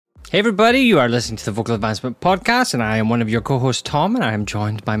Hey everybody, you are listening to the Vocal Advancement Podcast, and I am one of your co-hosts, Tom, and I am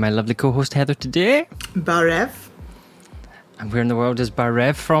joined by my lovely co-host, Heather, today. Barev. And where in the world is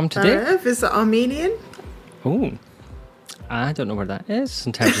Barev from today? Barev is Armenian. Oh, I don't know where that is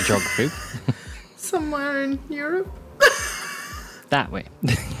in terms of geography. Somewhere in Europe. That way.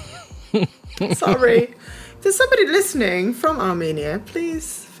 Sorry. If there's somebody listening from Armenia,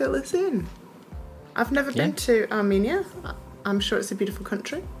 please fill us in. I've never been to Armenia. I'm sure it's a beautiful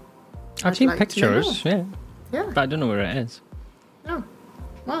country. I've seen pictures, yeah. But I don't know where it is. Oh,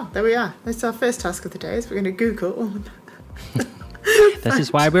 well, there we are. That's our first task of the day, is we're going to Google. This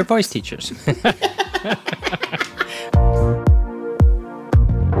is why we're voice teachers.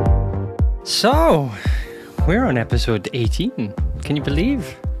 So, we're on episode 18. Can you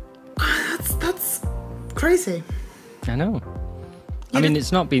believe? That's crazy. I know. I mean,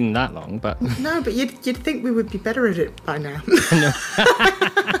 it's not been that long, but... No, but you'd think we would be better at it by now.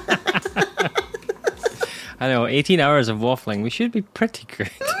 I know, 18 hours of waffling. We should be pretty good.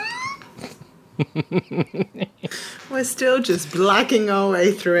 We're still just blacking our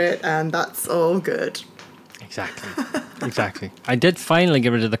way through it, and that's all good. Exactly. I did finally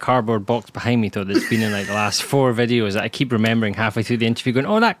get rid of the cardboard box behind me, though, that's been in like the last 4 videos that I keep remembering halfway through the interview going,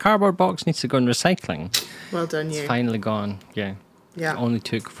 oh, that cardboard box needs to go in recycling. Well done, you. It's finally gone, yeah. Yeah. It only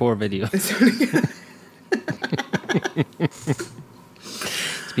took 4 videos.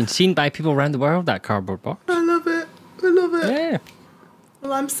 It's been seen by people around the world, that cardboard box. I love it. Yeah.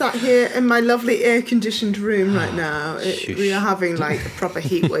 Well, I'm sat here in my lovely air-conditioned room right now. We are having like a proper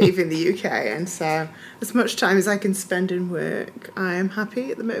heat wave in the UK, and so as much time as I can spend in work, I am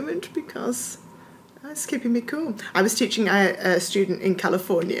happy at the moment because it's keeping me cool. I was teaching a student in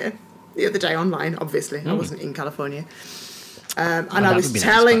California the other day online, obviously. I wasn't in California. And I was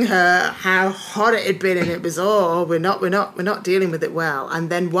telling her how hot it had been, and it was, we're not dealing with it well. And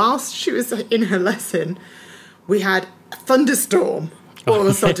then whilst she was in her lesson, we had a thunderstorm all of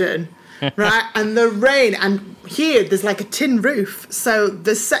a sudden, right? And the rain, and here there's like a tin roof, so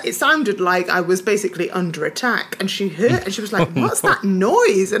it sounded like I was basically under attack. And she heard, and she was like, "What's that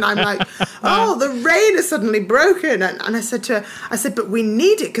noise?" And I'm like, "Oh, the rain has suddenly broken." And I said to her, "But we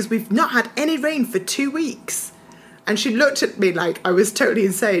need it because we've not had any rain for 2 weeks." And she looked at me like I was totally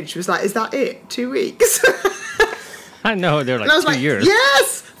insane. She was like, "Is that it? 2 weeks?" I know, they're like and I was 2 like, years.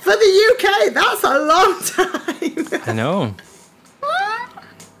 Yes, for the UK, that's a long time. I know.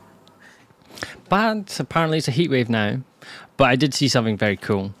 But apparently it's a heat wave now. But I did see something very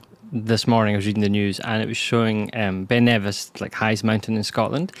cool this morning. I was reading the news, and it was showing Ben Nevis, like highest mountain in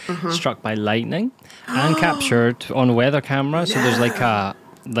Scotland, struck by lightning and captured on a weather camera. So there's like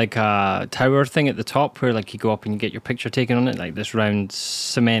a tower thing at the top where like you go up and you get your picture taken on it, like this round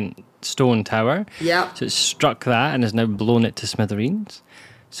cement stone tower. Yeah. So it struck that and has now blown it to smithereens.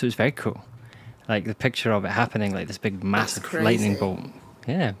 So it's very cool. Like the picture of it happening, like this big massive lightning bolt.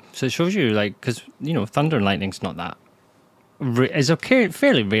 Yeah. So it shows you, like, because, you know, thunder and lightning's not that... It's a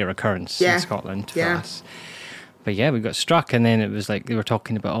fairly rare occurrence in Scotland for us. But yeah, we got struck, and then it was like they were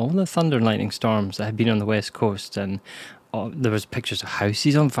talking about all the thunder and lightning storms that had been on the west coast, and there was pictures of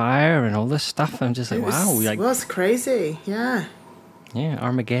houses on fire and all this stuff. I'm just like, wow. It was crazy, yeah. Yeah,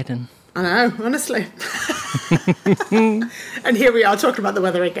 Armageddon. I know, honestly. And here we are talking about the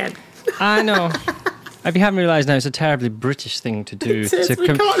weather again. I know. If you haven't realised now, it's a terribly British thing to do. It is. We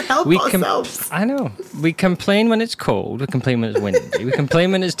can't help ourselves. I know. We complain when it's cold. We complain when it's windy. We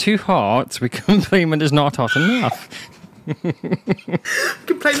complain when it's too hot. We complain when it's not hot enough. We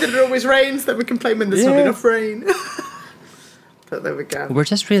complain that it always rains. Then we complain when there's not enough rain. But there we go. We're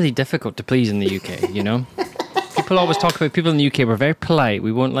just really difficult to please in the UK, you know? People always talk about people in the UK. We're very polite.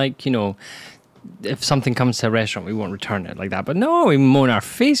 We won't, like, you know... If something comes to a restaurant, we won't return it like that. But no, we moan our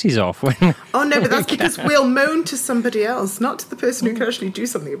faces off. Oh no, but that's because we'll moan to somebody else, not to the person who can actually do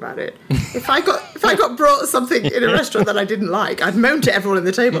something about it. If I got brought something in a restaurant that I didn't like, I'd moan to everyone in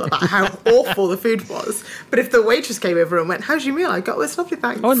the table about how awful the food was. But if the waitress came over and went, "How's your meal?" I got, "Well, it's lovely,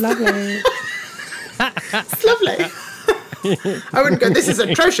 thanks." Oh, lovely. It's lovely. I wouldn't go, "This is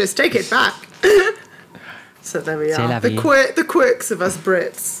atrocious, take it back." So there we are. The quirks of us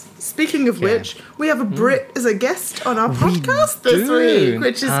Brits. Speaking of which, we have a Brit as a guest on our podcast this week,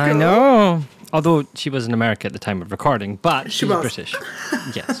 which is cool. I know. Although she was in America at the time of recording, but she's British.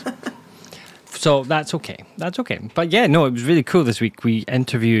 Yes. So that's okay. But yeah, no, it was really cool this week. We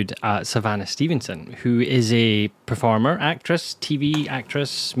interviewed Savannah Stevenson, who is a performer, actress, TV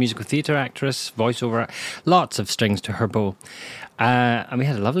actress, musical theatre actress, voiceover, lots of strings to her bow. And we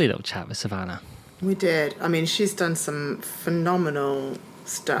had a lovely little chat with Savannah. We did. I mean, she's done some phenomenal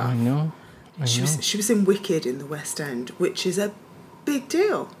stuff. I know. She was in Wicked in the West End, which is a big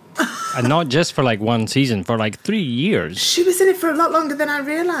deal. And not just for like one season, for like 3 years. She was in it for a lot longer than I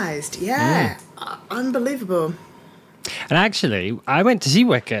realised. Yeah. Unbelievable. And actually, I went to see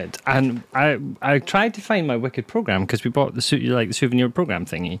Wicked, and I tried to find my Wicked program because we bought the souvenir program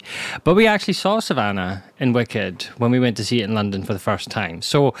thingy. But we actually saw Savannah in Wicked when we went to see it in London for the first time.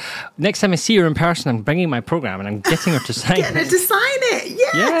 So next time I see her in person, I'm bringing my program and I'm getting her to sign it. Getting her to sign it,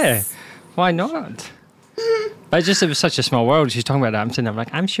 yes. Yeah, why not? But it was such a small world. She's talking about that. I'm sitting there,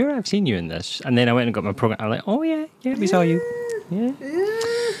 like, I'm sure I've seen you in this. And then I went and got my program. I'm like, oh yeah, we saw you. Yeah.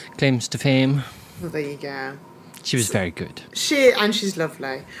 Claims to fame. Well, there you go. She was very good. She's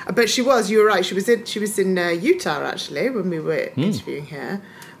lovely. But you were right. She was in Utah actually when we were interviewing her.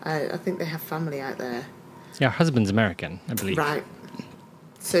 I think they have family out there. Yeah, her husband's American, I believe. Right.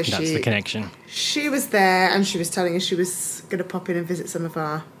 So that's the connection. She was there, and she was telling us she was going to pop in and visit some of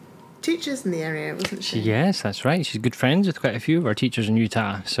our teachers in the area, wasn't she? Yes, that's right. She's good friends with quite a few of our teachers in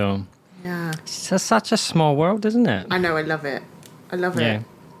Utah. So yeah, it's such a small world, isn't it? I know. I love it. Yeah.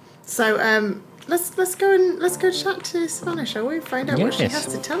 So let's go chat to Savannah, shall we? Find out what she has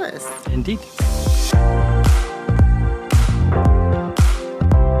to tell us. Indeed.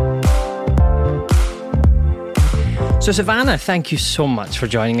 So Savannah, thank you so much for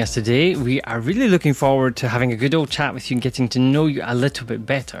joining us today. We are really looking forward to having a good old chat with you and getting to know you a little bit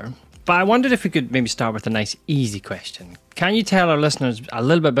better. But I wondered if we could maybe start with a nice, easy question. Can you tell our listeners a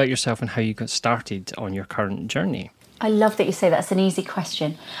little bit about yourself and how you got started on your current journey? I love that you say that's an easy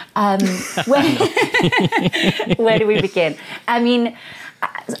question. Where do we begin? I mean,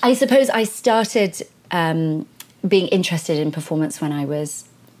 I suppose I started being interested in performance when I was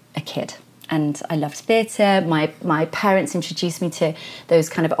a kid. And I loved theatre. My parents introduced me to those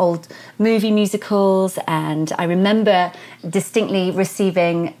kind of old movie musicals. And I remember distinctly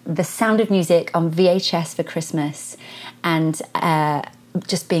receiving The Sound of Music on VHS for Christmas. And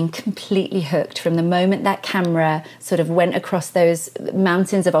just being completely hooked from the moment that camera sort of went across those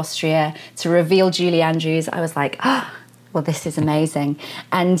mountains of Austria to reveal Julie Andrews. I was like, well, this is amazing.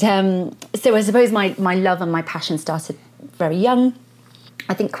 And so I suppose my love and my passion started very young.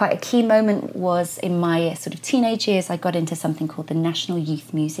 I think quite a key moment was in my sort of teenage years. I got into something called the National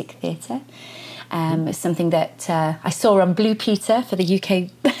Youth Music Theatre. It's something that I saw on Blue Peter, for the UK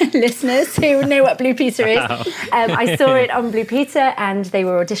listeners who know what Blue Peter is. I saw it on Blue Peter, and they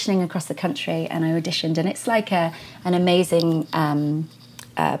were auditioning across the country, and I auditioned. And it's like an amazing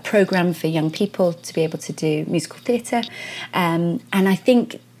programme for young people to be able to do musical theatre. And I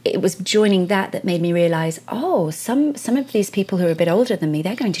think it was joining that made me realise, some of these people who are a bit older than me,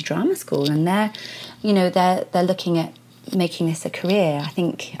 they're going to drama school, and they're looking at making this a career. I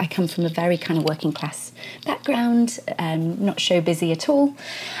think I come from a very kind of working class background, not show busy at all,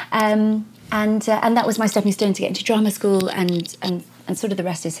 and that was my stepping stone to get into drama school, and sort of the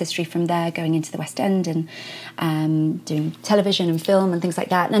rest is history from there, going into the West End and doing television and film and things like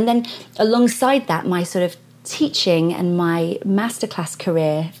that. And then alongside that, my sort of teaching and my masterclass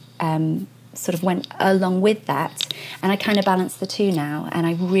career sort of went along with that, and I kind of balance the two now, and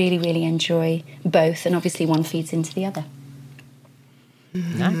I really, really enjoy both, and obviously one feeds into the other.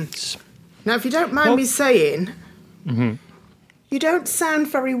 Nice. Now, if you don't mind me saying, you don't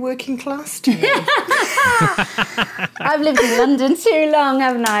sound very working class to me. I've lived in London too long,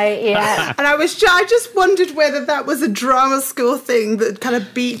 haven't I? Yeah. And I just wondered whether that was a drama school thing that kind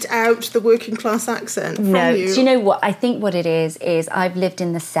of beat out the working class accent from No, you. do you know what? I think what it is I've lived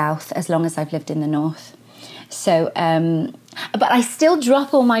in the South as long as I've lived in the North. So, but I still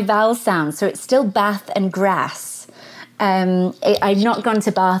drop all my vowel sounds, so it's still Bath and grass. I've not gone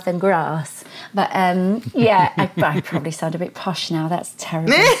to Bath and grass. But I probably sound a bit posh now. That's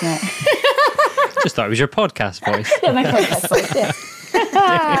terrible, isn't it? Just thought it was your podcast voice. Yeah, my podcast voice, yeah.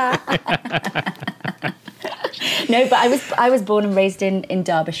 No, but I was born and raised in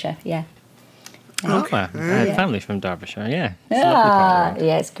Derbyshire, yeah. Oh, wow. I have family from Derbyshire, yeah. It's a lovely part of the world.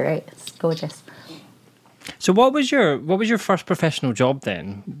 Yeah, it's great. It's gorgeous. So what was your first professional job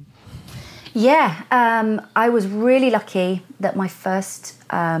then? Yeah, I was really lucky that my first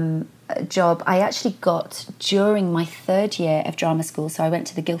job I actually got during my third year of drama school. So I went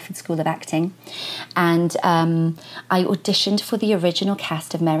to the Guildford School of Acting, and I auditioned for the original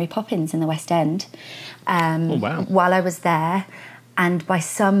cast of Mary Poppins in the West End while I was there, and by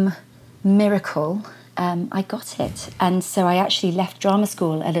some miracle I got it. And so I actually left drama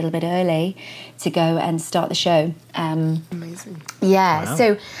school a little bit early to go and start the show. Amazing. Yeah. Wow.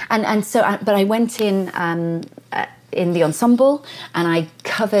 So but I went in in the ensemble, and I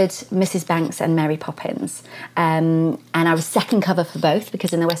covered Mrs. Banks and Mary Poppins. And I was second cover for both,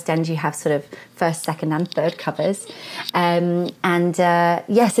 because in the West End you have sort of first, second and third covers. So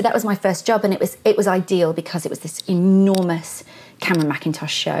that was my first job, and it was ideal because it was this enormous Cameron Mackintosh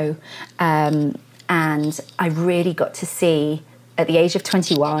show. And I really got to see, at the age of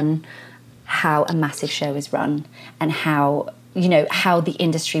 21, how a massive show is run, and how the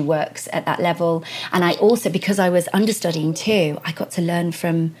industry works at that level. And I also, because I was understudying too, I got to learn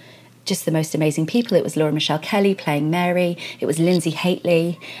from just the most amazing people. It was Laura Michelle Kelly playing Mary. It was Lindsay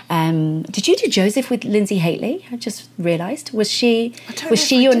Haitley. Did you do Joseph with Lindsay Haitley? I just realised. Was she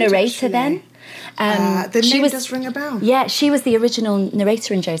your narrator then? The name does ring a bell. Yeah, she was the original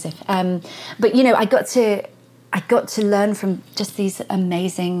narrator in Joseph. But I got to learn from just these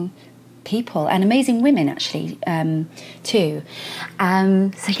amazing people, and amazing women actually too.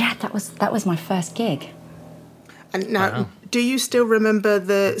 That was my first gig. And now, do you still remember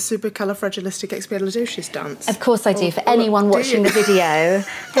the supercalifragilisticexpialidocious dance? Of course I do. For anyone watching the video,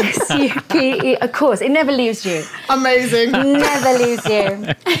 of course, it never leaves you. Amazing. Never leaves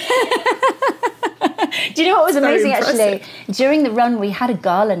you. Do you know what was amazing, actually? During the run, we had a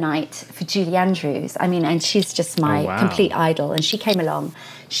gala night for Julie Andrews. I mean, and she's just my complete idol. And she came along.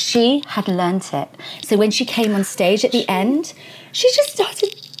 She had learnt it. So when she came on stage at the end, she just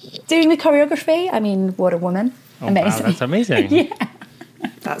started doing the choreography. I mean, what a woman. Amazing. Wow, that's amazing. Yeah.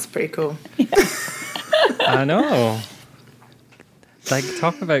 That's pretty cool. Yeah. I know. Like,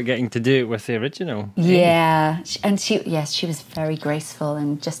 talk about getting to do it with the original. Yeah, and she was very graceful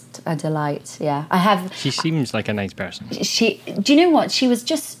and just a delight. Yeah, She seems like a nice person. Do you know what? She's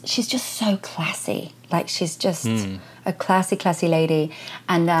just so classy. Like, she's just a classy lady.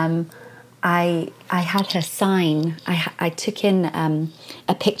 And I had her sign. I took in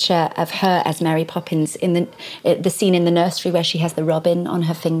a picture of her as Mary Poppins in the scene in the nursery where she has the robin on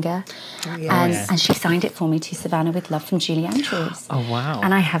her finger. Oh, yeah. And she signed it for me to Savannah with love from Julie Andrews. Oh, wow.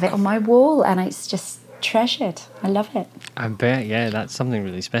 And I have it on my wall, and it's just treasured. I love it. I bet, yeah, that's something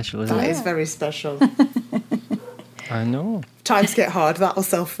really special, isn't That it? is very special. I know. Times get hard. That'll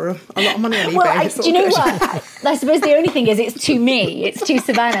sell for a lot of money on eBay. Well, do you know what? I suppose the only thing is it's to me. It's to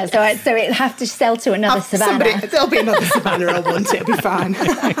Savannah. So it'll have to sell to another Savannah. There'll be another Savannah I'll want it. It'll be fine.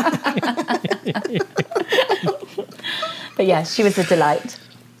 But yeah, she was a delight.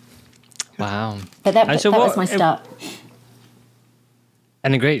 Wow. But that was my start.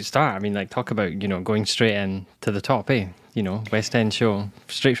 And a great start. I mean, like, talk about, going straight in to the top, eh? West End show,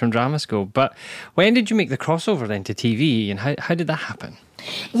 straight from drama school. But when did you make the crossover then to TV, and how did that happen?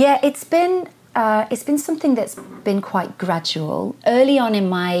 Yeah, it's been something that's been quite gradual. Early on in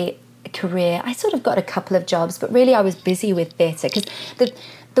my career, I sort of got a couple of jobs, but really I was busy with theatre, because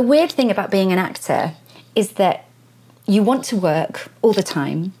the weird thing about being an actor is that you want to work all the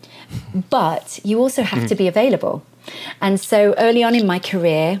time, but you also have to be available. And so early on in my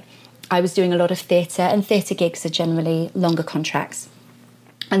career, I was doing a lot of theatre, and theatre gigs are generally longer contracts.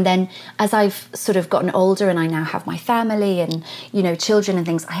 And then as I've sort of gotten older and I now have my family and, children and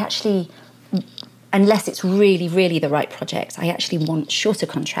things, I actually, unless it's really, really the right project, I actually want shorter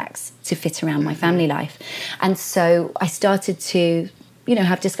contracts to fit around my family life. And so I started to,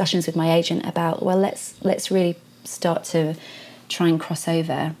 have discussions with my agent about, well, let's really start to try and cross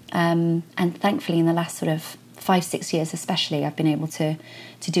over. And thankfully in the last sort of 5-6 years especially, I've been able to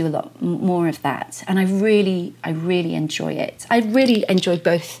do a lot more of that, and I really enjoy it. I really enjoy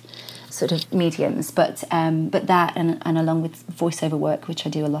both sort of mediums, but that and along with voiceover work, which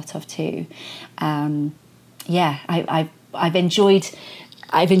I do a lot of too. I've enjoyed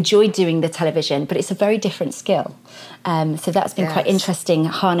doing the television, but it's a very different skill. So that's been quite interesting,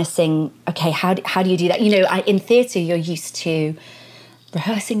 harnessing. Okay, how do you do that? In theatre, you're used to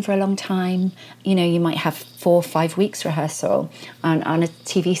rehearsing for a long time. You might have 4 or 5 weeks rehearsal. On a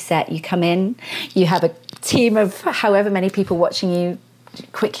TV set, you come in, you have a team of however many people watching you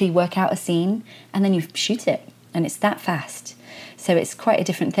quickly work out a scene, and then you shoot it, and it's that fast. So it's quite a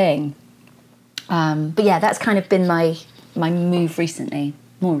different thing. But yeah, that's kind of been my move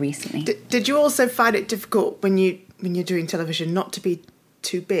more recently. Did you also find it difficult when you're doing television not to be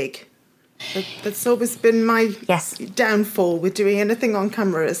too big? That's always been my downfall with doing anything on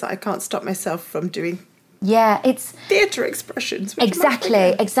camera, is that I can't stop myself from doing it's theatre expressions.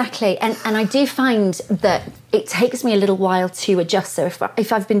 Exactly. And I do find that it takes me a little while to adjust. So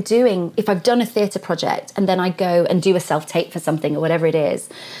if I've done a theatre project and then I go and do a self-tape for something or whatever it is,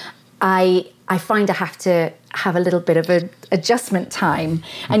 I find I have to have a little bit of an adjustment time.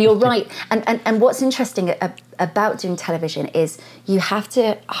 And you're right. And what's interesting about doing television is you have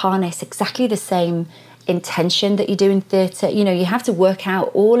to harness exactly the same intention that you do in theatre. You know, you have to work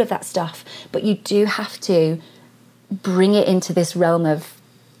out all of that stuff, but you do have to bring it into this realm of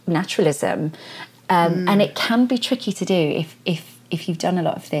naturalism. And it can be tricky to do if you've done a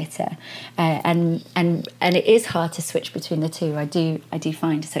lot of theatre, and it is hard to switch between the two. I do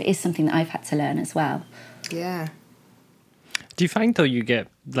find so. It is something that I've had to learn as well. Yeah. Do you find though you get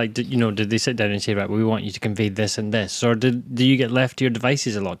like, did they sit down and say, right, we want you to convey this and this, or do you get left to your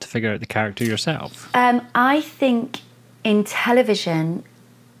devices a lot to figure out the character yourself? I think in television,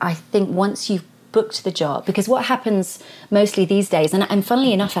 once you've booked the job, because what happens mostly these days, and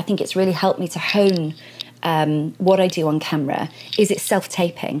funnily enough, I think it's really helped me to hone what I do on camera, is it's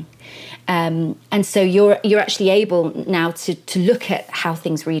self-taping. And so you're actually able now to look at how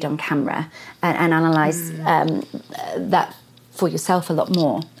things read on camera and analyse that for yourself a lot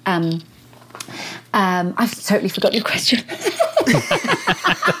more. I've totally forgot your question.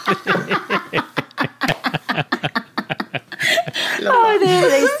 Oh, there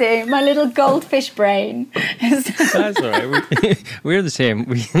they see my little goldfish brain. That's all right. We're the same.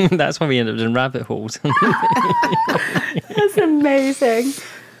 That's why we end up in rabbit holes. That's amazing.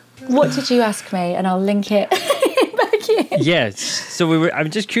 What did you ask me? And I'll link it back in. Yes. So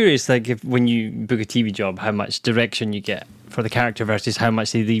I'm just curious, like, if when you book a TV job, how much direction you get for the character versus how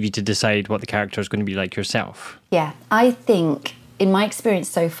much they leave you to decide what the character is going to be like yourself. Yeah, I think in my experience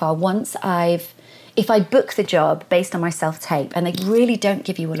so far, if I book the job based on my self-tape, and they really don't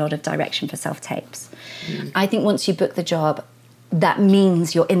give you a lot of direction for self-tapes, I think once you book the job, that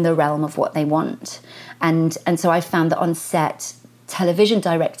means you're in the realm of what they want. And so I've found that on set, television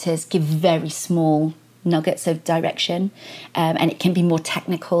directors give very small nuggets of direction, and it can be more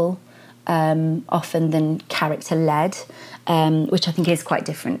technical often than character-led, which I think is quite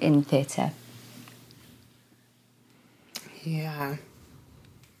different in theatre. Yeah.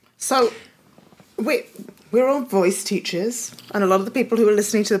 So we're all voice teachers, and a lot of the people who are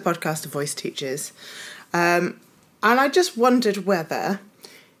listening to the podcast are voice teachers. And I just wondered whether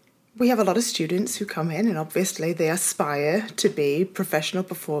we have a lot of students who come in and obviously they aspire to be professional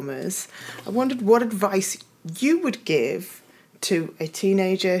performers. I wondered what advice you would give to a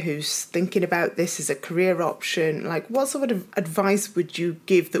teenager who's thinking about this as a career option. Like, what sort of advice would you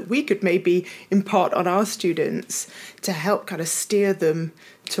give that we could maybe impart on our students to help kind of steer them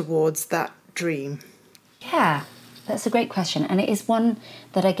towards that dream? Yeah, that's a great question, and it is one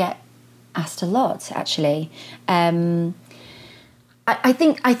that I get asked a lot, actually. I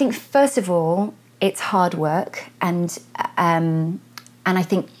think first of all, it's hard work, and I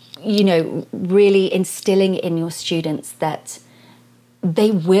think, really instilling in your students that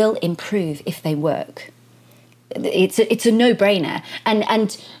they will improve if they work. It's a no-brainer,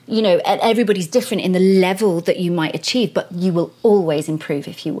 and everybody's different in the level that you might achieve, but you will always improve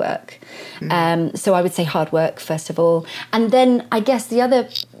if you work. So I would say hard work first of all, and then I guess the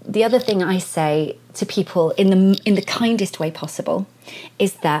other thing I say to people in the kindest way possible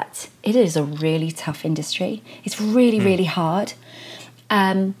is that it is a really tough industry. It's really really hard,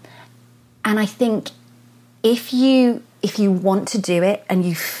 and I think if you want to do it and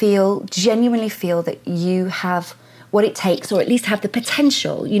you genuinely feel that you have what it takes, or at least have the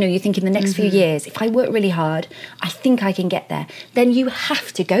potential, you think in the next few years, if I work really hard, I think I can get there, then you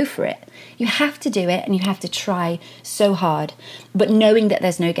have to go for it. You have to do it, and you have to try so hard, but knowing that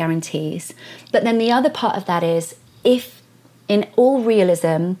there's no guarantees. But then the other part of that is, if in all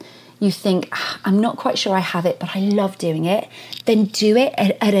realism, you think, I'm not quite sure I have it, but I love doing it, then do it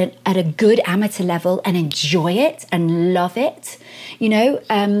at a good amateur level and enjoy it and love it,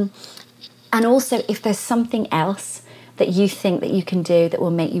 and also if there's something else that you think that you can do that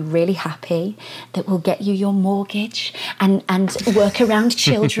will make you really happy, that will get you your mortgage and work around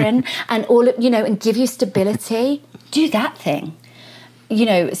children and all of, and give you stability, do that thing.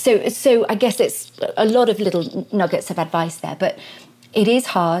 So I guess it's a lot of little nuggets of advice there, but it is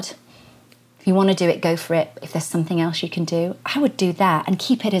hard. If you want to do it, go for it. If there's something else you can do, I would do that and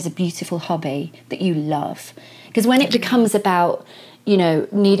keep it as a beautiful hobby that you love. Because when it becomes about,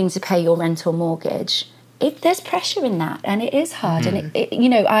 needing to pay your rent or mortgage, there's pressure in that, and it is hard. And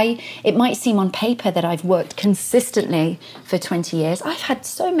it might seem on paper that I've worked consistently for 20 years. I've had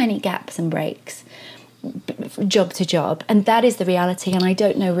so many gaps and breaks, job to job, and that is the reality. And I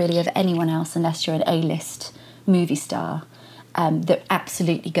don't know really of anyone else, unless you're an A-list movie star, that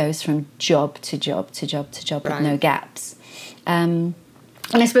absolutely goes from job to job to job to job, right, with no gaps.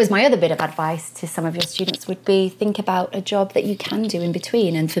 And I suppose my other bit of advice to some of your students would be, think about a job that you can do in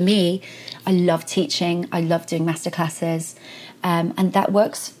between. And for me, I love teaching, I love doing masterclasses, and that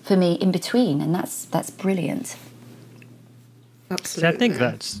works for me in between, and that's brilliant. Absolutely. So I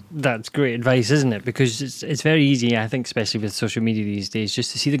think that's great advice, isn't it? Because it's very easy, I think, especially with social media these days,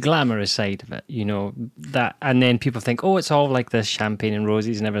 just to see the glamorous side of it, that, and then people think, oh, it's all like this champagne and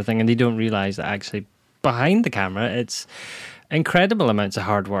roses and everything, and they don't realise that actually behind the camera, it's incredible amounts of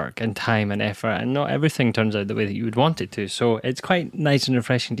hard work and time and effort, and not everything turns out the way that you would want it to. So it's quite nice and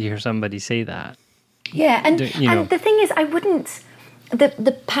refreshing to hear somebody say that. Yeah, and the thing is, I wouldn't.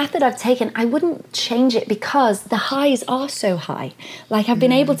 The path that I've taken, I wouldn't change it because the highs are so high. Like, I've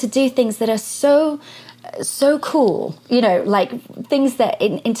been able to do things that are so cool, like things that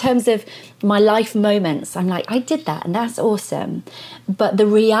in terms of my life moments, I'm like, I did that and that's awesome. But the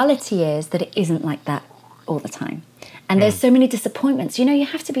reality is that it isn't like that all the time. And there's so many disappointments. You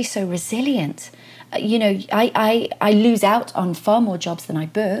have to be so resilient. I lose out on far more jobs than I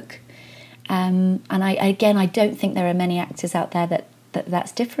book. And I don't think there are many actors out there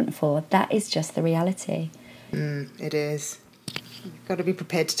that's different for. That is just the reality. It is. You've got to be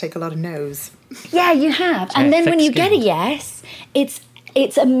prepared to take a lot of no's. Yeah, you have. And then when you get a yes,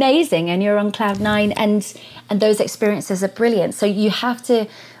 it's amazing, and you're on cloud nine, and those experiences are brilliant. So you have to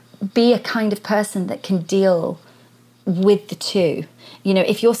be a kind of person that can deal with the two.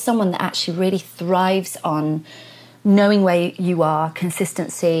 If you're someone that actually really thrives on knowing where you are,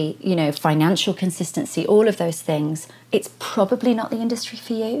 consistency, financial consistency, all of those things, it's probably not the industry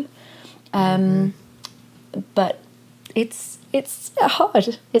for you. But it's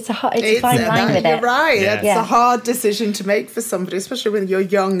hard. It's a fine line with it. You're right. Yeah. It's a hard decision to make for somebody, especially when you're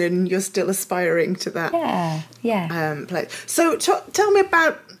young and you're still aspiring to that. Place. So tell me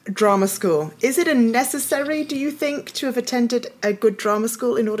about drama school. Is it necessary, do you think, to have attended a good drama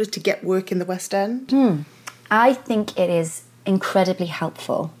school in order to get work in the West End? I think it is incredibly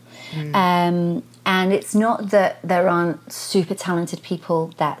helpful. And it's not that there aren't super talented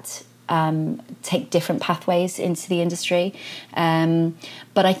people that take different pathways into the industry.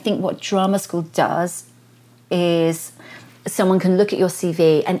 But I think what drama school does is someone can look at your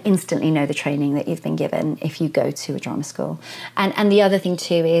CV and instantly know the training that you've been given if you go to a drama school. And the other thing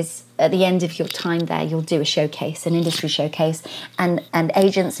too is at the end of your time there, you'll do a showcase, an industry showcase, and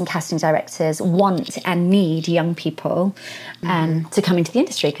agents and casting directors want and need young people to come into the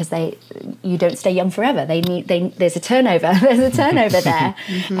industry because you don't stay young forever. There's a turnover. There's a turnover there.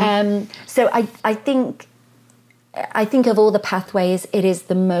 So I think of all the pathways, it is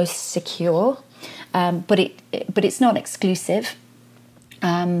the most secure. But it's not exclusive,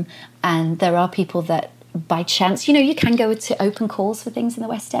 and there are people that by chance, you can go to open calls for things in the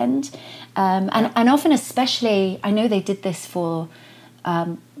West End, and often, especially, I know they did this for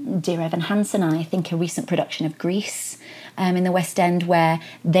Dear Evan Hansen and I think a recent production of Grease in the West End where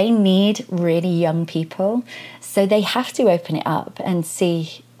they need really young people, so they have to open it up and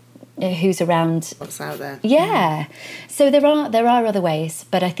see who's around, what's out there. So there are other ways,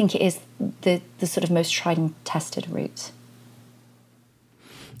 but I think it is the sort of most tried and tested route.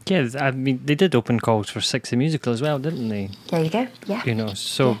 Yeah, I mean, they did open calls for Six the Musical as well, didn't they? There you go. Yeah. It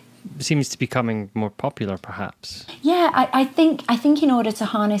seems to be becoming more popular, perhaps. Yeah, I think in order to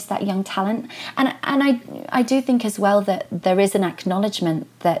harness that young talent, and I do think as well that there is an acknowledgement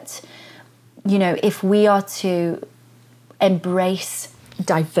that, if we are to embrace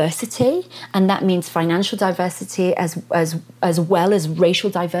diversity, and that means financial diversity as well as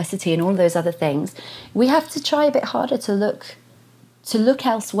racial diversity and all those other things, we have to try a bit harder to look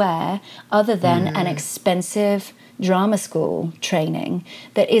elsewhere other than an expensive drama school training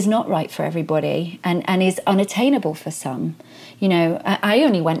that is not right for everybody and is unattainable for some. I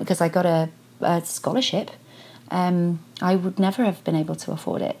only went because I got a scholarship. I would never have been able to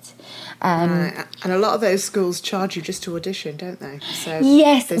afford it. And a lot of those schools charge you just to audition, don't they? So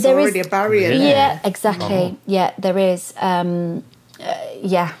yes, there's already a barrier there. Yeah, exactly. Yeah, there is. And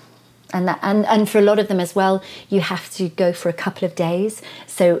for a lot of them as well, you have to go for a couple of days.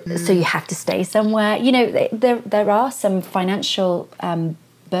 So you have to stay somewhere. There are some financial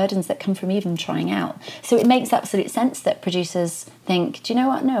burdens that come from even trying out. So it makes absolute sense that producers think, do you know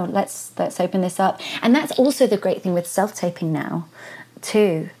what? No, let's open this up. And that's also the great thing with self-taping now,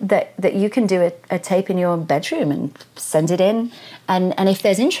 too, that you can do a tape in your bedroom and send it in. And if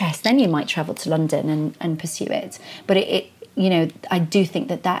there's interest, then you might travel to London and pursue it. But I do think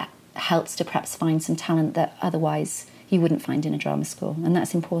that helps to perhaps find some talent that otherwise you wouldn't find in a drama school. And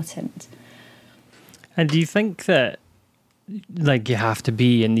that's important. And do you think that you have to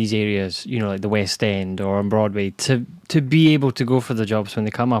be in these areas, like the West End or on Broadway to be able to go for the jobs when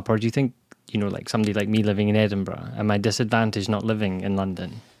they come up? Or do you think, like somebody like me living in Edinburgh, am I disadvantaged not living in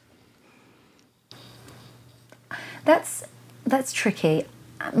London? That's tricky.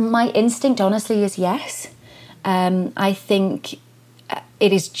 My instinct, honestly, is yes. I think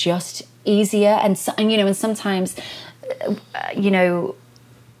it is just easier, and sometimes,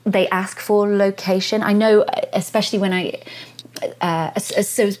 they ask for location. I know, especially when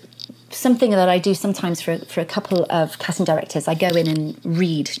so something that I do sometimes for a couple of casting directors, I go in and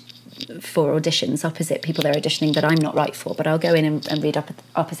read for auditions opposite people they're auditioning that I'm not right for, but I'll go in and read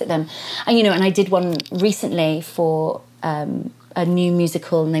opposite them. And I did one recently for a new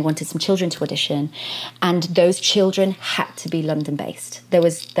musical, and they wanted some children to audition, and those children had to be London based. There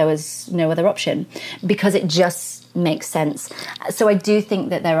was no other option, because it just makes sense. So I do think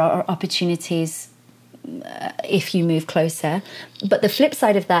that there are opportunities if you move closer. But the flip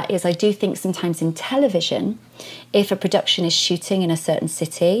side of that is, I do think sometimes in television, if a production is shooting in a certain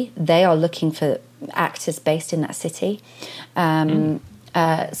city, they are looking for actors based in that city. And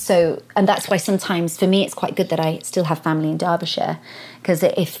that's why sometimes for me it's quite good that I still have family in Derbyshire, because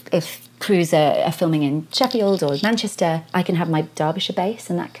if crews are filming in Sheffield or Manchester, I can have my Derbyshire base,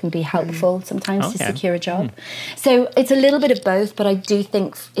 and that can be helpful sometimes to secure a job. So it's a little bit of both, but I do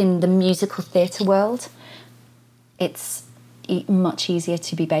think in the musical theatre world, it's much easier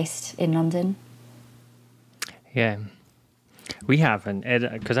to be based in London. Yeah. We have,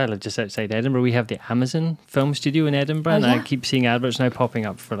 because I live just outside Edinburgh, we have the Amazon Film Studio in Edinburgh, and I keep seeing adverts now popping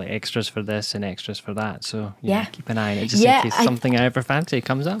up for like extras for this and extras for that. So keep an eye on it, just in case something I ever fancy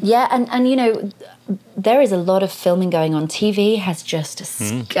comes up. Yeah, and there is a lot of filming going on. TV has just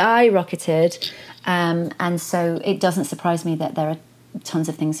skyrocketed, and so it doesn't surprise me that there are tons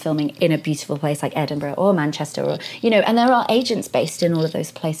of things filming in a beautiful place like Edinburgh or Manchester, or and there are agents based in all of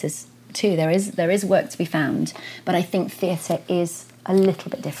those places too. There is work to be found, but I think theatre is a little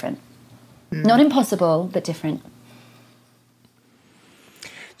bit different. Not impossible, but different.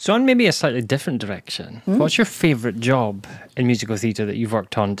 So on maybe a slightly different direction, what's your favourite job in musical theatre that you've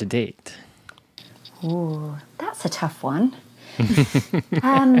worked on to date? Ooh, that's a tough one.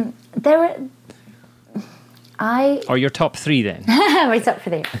 Or your top three then? My top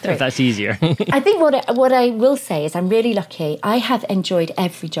three. If that's easier. I think what I will say is I'm really lucky. I have enjoyed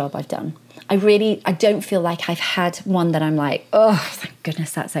every job I've done. I don't feel like I've had one that I'm like, oh, thank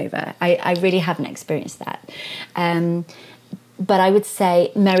goodness that's over. I really haven't experienced that. But I would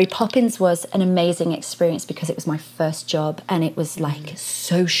say Mary Poppins was an amazing experience because it was my first job, and it was like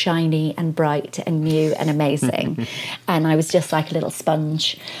so shiny and bright and new and amazing. And I was just like a little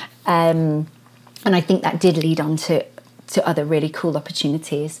sponge. And I think that did lead on to other really cool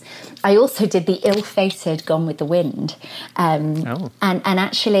opportunities. I also did the ill-fated Gone with the Wind. And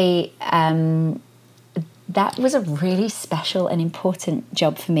actually, that was a really special and important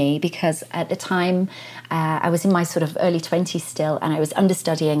job for me, because at the time I was in my sort of early 20s still, and I was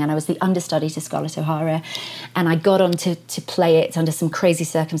understudying, and I was the understudy to Scarlett O'Hara, and I got on to play it under some crazy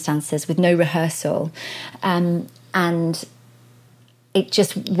circumstances with no rehearsal. And it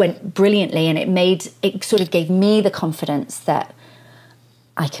just went brilliantly, and it sort of gave me the confidence that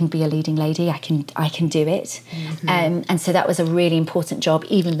I can be a leading lady, I can do it. And so that was a really important job,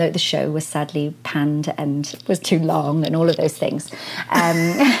 even though the show was sadly panned and was too long and all of those things.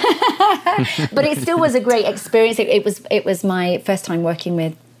 But it still was a great experience. It was my first time working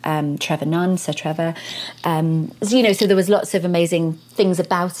with Trevor Nunn, Sir Trevor. So there was lots of amazing things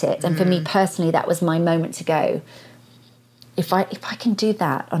about it. And for me personally, that was my moment to go, if I can do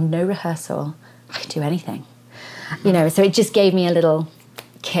that on no rehearsal, I can do anything. So it just gave me a little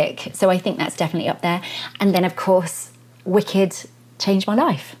kick. So I think that's definitely up there. And then, of course, Wicked changed my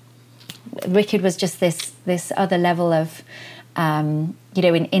life. Wicked was just this other level of, in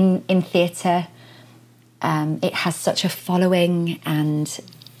theatre, it has such a following, and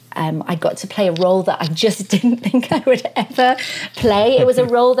I got to play a role that I just didn't think I would ever play. It was a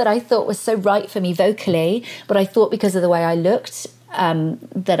role that I thought was so right for me vocally, but I thought because of the way I looked,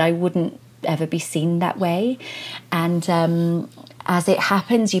 that I wouldn't ever be seen that way. And as it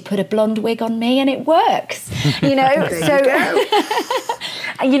happens, you put a blonde wig on me and it works, and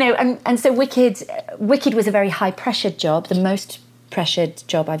so Wicked was a very high pressured job, the most pressured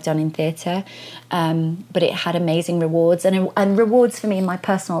job I've done in theatre, but it had amazing rewards and rewards for me in my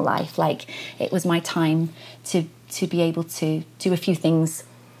personal life. Like, it was my time to be able to do a few things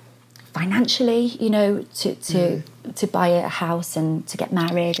financially, to buy a house and to get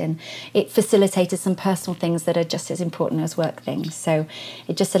married, and it facilitated some personal things that are just as important as work things. So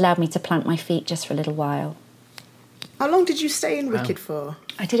it just allowed me to plant my feet just for a little while. How long did you stay in Wicked for?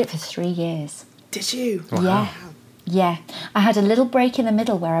 I did it for 3 years. Did you? Wow. Yeah. I had a little break in the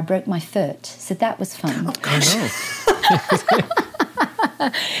middle where I broke my foot, so that was fun. Oh, gosh.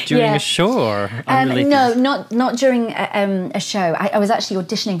 During a show or unrelated? No, not during a show. I was actually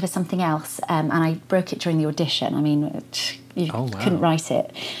auditioning for something else, and I broke it during the audition. I mean, you couldn't write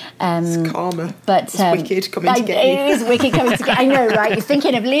it. It's karma. But it's wicked coming to get you. It is wicked coming to get. I know, right? You're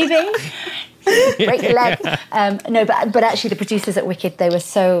thinking of leaving. Break your leg. No, but actually, the producers at Wicked, they were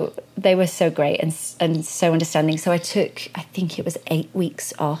so great and so understanding. So I took, I think it was 8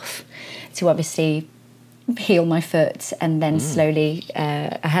 weeks off to obviously heal my foot, and then slowly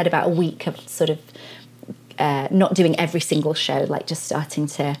I had about a week of sort of not doing every single show, like just starting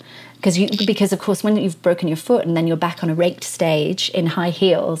to, because of course when you've broken your foot and then you're back on a raked stage in high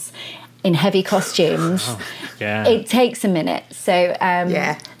heels in heavy costumes, it takes a minute. So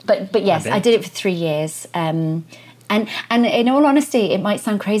but yes, I did it for 3 years, and in all honesty, it might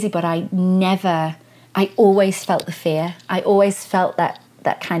sound crazy, but I always felt the fear. I always felt that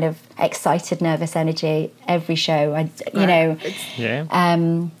kind of excited, nervous energy every show.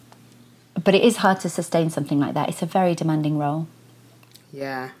 But it is hard to sustain something like that. It's a very demanding role.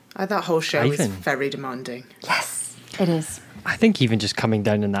 Yeah, that whole show is very demanding. Yes, it is. I think even just coming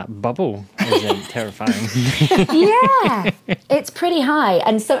down in that bubble is terrifying. Yeah, it's pretty high.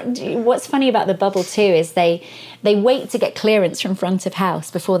 And so what's funny about the bubble too is they wait to get clearance from front of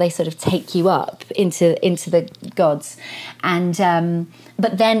house before they sort of take you up into the gods. And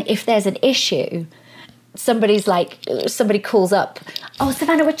but then if there's an issue, somebody calls up, "Oh,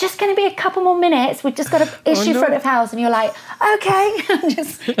 Savannah, we're just going to be a couple more minutes. We've just got an issue front of house." And you're like, "Okay,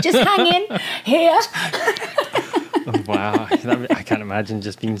 just hang in here." Oh, wow, I can't imagine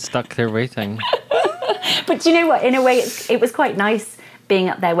just being stuck there waiting. But do you know what? In a way, it was quite nice being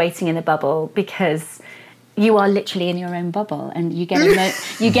up there waiting in the bubble, because you are literally in your own bubble, and you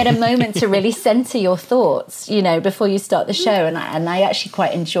get a moment to really centre your thoughts, before you start the show. And I actually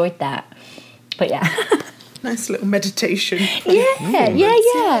quite enjoyed that. But yeah, nice little meditation.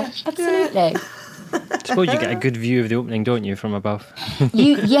 Yeah, absolutely. I suppose you get a good view of the opening, don't you, from above?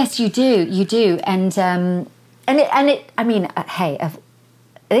 Yes, you do, and I mean, hey,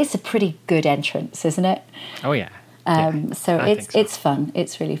 it's a pretty good entrance, isn't it? Oh yeah. So it's fun.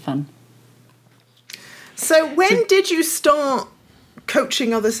 It's really fun. So when did you start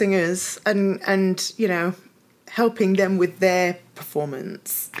coaching other singers and helping them with their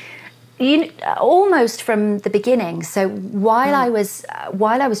performance? Almost from the beginning. So while I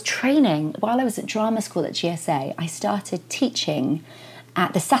was training, while I was at drama school at GSA, I started teaching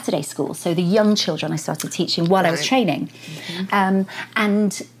at the Saturday school. So the young children I started teaching while I was training. And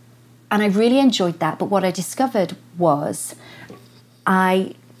I really enjoyed that. But what I discovered was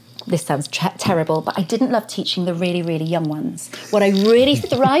this sounds terrible, but I didn't love teaching the really, really young ones. What I really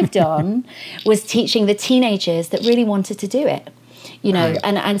thrived on was teaching the teenagers that really wanted to do it.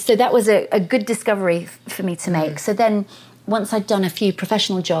 And so that was a good discovery for me to make. So then once I'd done a few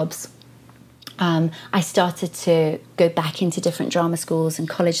professional jobs, I started to go back into different drama schools and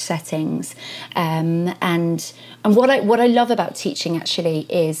college settings. And what I love about teaching actually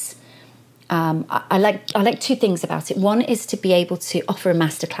is I like two things about it. One is to be able to offer a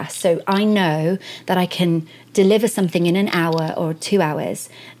masterclass. So I know that I can deliver something in an hour or 2 hours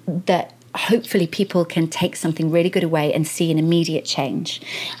that hopefully people can take something really good away and see an immediate change.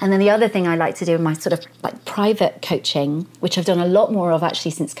 And then the other thing I like to do in my sort of like private coaching, which I've done a lot more of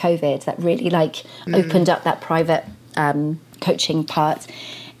actually since COVID, that really opened up that private coaching part,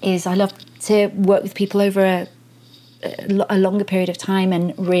 is I love to work with people over a longer period of time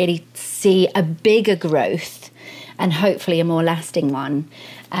and really see a bigger growth and hopefully a more lasting one.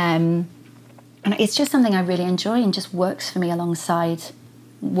 And it's just something I really enjoy and just works for me alongside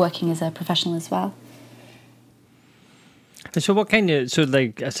working as a professional as well. So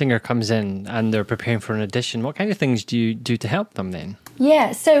like a singer comes in and they're preparing for an audition, what kind of things do you do to help them then?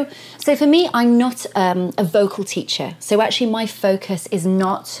 Yeah, so for me, I'm not a vocal teacher. So actually my focus is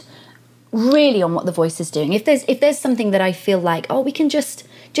not really on what the voice is doing. If there's something that I feel like, oh, we can just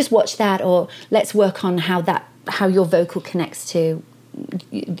watch that, or let's work on how your vocal connects to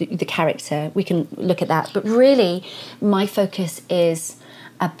the character, we can look at that. But really my focus is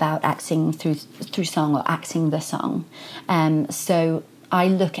about acting through song, or acting the song. So I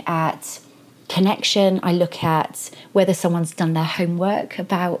look at connection. I look at whether someone's done their homework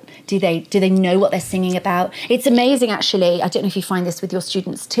about, do they know what they're singing about. It's amazing, actually. I don't know if you find this with your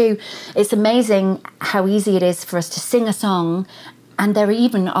students too. It's amazing how easy it is for us to sing a song, and there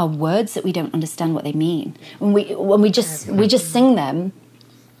even are words that we don't understand what they mean. When we just sing them,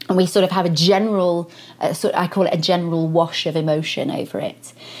 and we sort of have a general, I call it a general wash of emotion over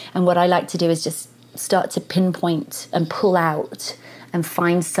it. And what I like to do is just start to pinpoint and pull out and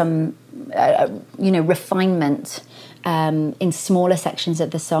find some, refinement in smaller sections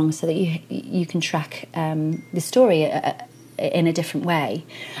of the song so that you can track the story in a different way.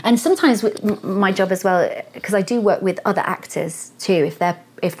 And sometimes with my job as well, because I do work with other actors too,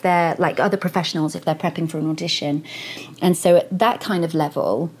 if they're like other professionals, if they're prepping for an audition. And so at that kind of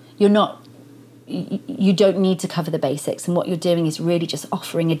level, you don't need to cover the basics, and what you're doing is really just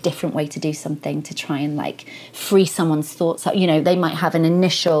offering a different way to do something to try and like free someone's thoughts out. They might have an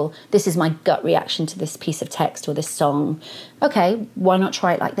initial, this is my gut reaction to this piece of text or this song. Okay, why not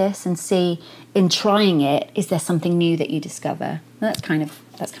try it like this and see, in trying it, is there something new that you discover? That's kind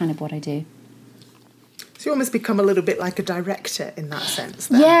of what I do. So you almost become a little bit like a director in that sense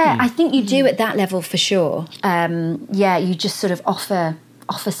then. Yeah, I think you do at that level for sure. You just sort of offer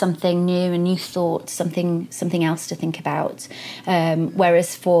something new, a new thought, something else to think about.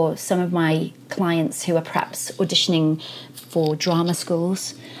 Whereas for some of my clients who are perhaps auditioning for drama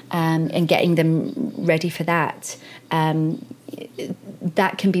schools and getting them ready for that,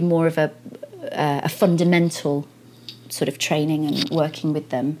 that can be more of a fundamental sort of training and working with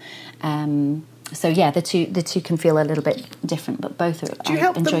them. So yeah, the two can feel a little bit different, but both are. Do you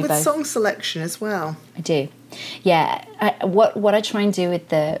help them with song selection as well? I do. Yeah, what I try and do with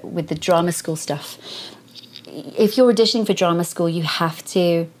the drama school stuff, if you're auditioning for drama school, you have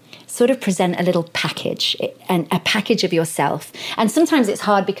to sort of present a little package, and a package of yourself. And sometimes it's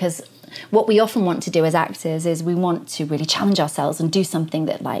hard because what we often want to do as actors is we want to really challenge ourselves and do something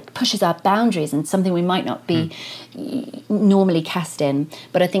that like pushes our boundaries and something we might not be normally cast in.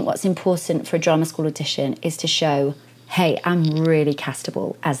 But I think what's important for a drama school audition is to show, hey, I'm really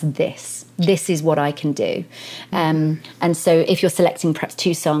castable as this. This is what I can do. And so if you're selecting perhaps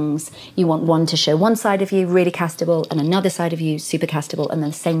 2 songs, you want one to show one side of you, really castable, and another side of you, super castable, and then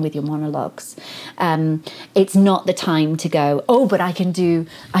the same with your monologues. It's not the time to go, oh, but I can do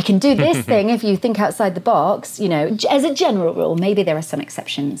this thing if you think outside the box, as a general rule. Maybe there are some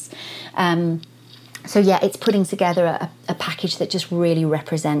exceptions. So yeah, it's putting together a package that just really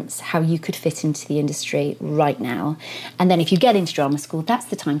represents how you could fit into the industry right now. And then if you get into drama school, that's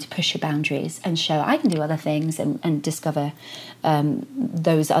the time to push your boundaries and show I can do other things and discover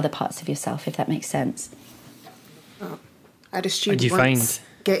those other parts of yourself, if that makes sense. Oh, I had a student once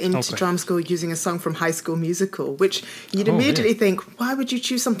get into drama school using a song from High School Musical, which you'd immediately think, why would you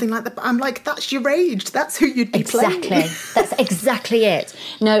choose something like that? But I'm like, that's your age. That's who you'd be playing. That's exactly it.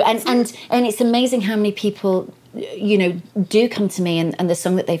 No, and it's amazing how many people, do come to me and the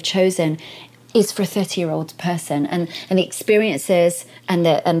song that they've chosen is for a 30-year-old person, and the experiences and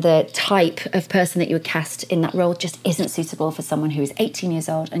the type of person that you would cast in that role just isn't suitable for someone who is 18 years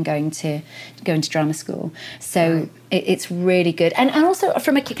old and going to drama school. So it's really good, and also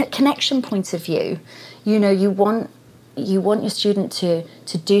from a connection point of view, you want your student to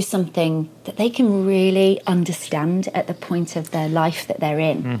do something that they can really understand at the point of their life that they're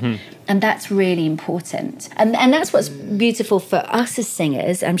in. And that's really important. And that's what's beautiful for us as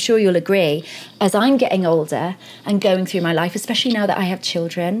singers. I'm sure you'll agree, as I'm getting older and going through my life, especially now that I have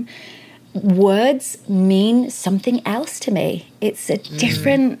children, words mean something else to me. It's a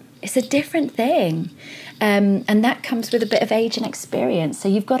different thing. And that comes with a bit of age and experience. So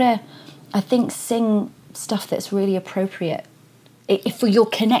you've got to, I think, sing stuff that's really appropriate for your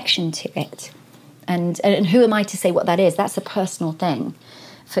connection to it. And who am I to say what that is? That's a personal thing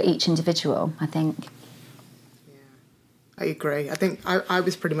for each individual, I think. Yeah, I agree. I think I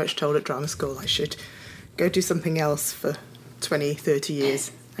was pretty much told at drama school I should go do something else for 20, 30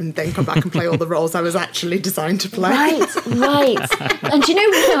 years and then come back and play all the roles I was actually designed to play. Right. And do you know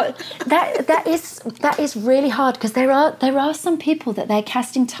what? That is really hard, because there are some people that their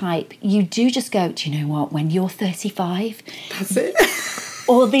casting type, you do just go, do you know what? When you're 35, that's it.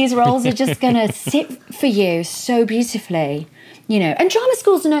 All these roles are just going to sit for you so beautifully, And drama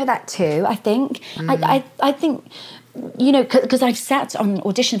schools know that too, I think. I think, because I've sat on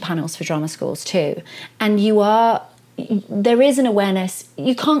audition panels for drama schools too, and there is an awareness.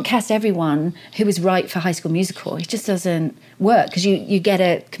 You can't cast everyone who is right for High School Musical. It just doesn't work, because you get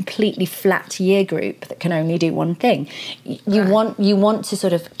a completely flat year group that can only do one thing. You want to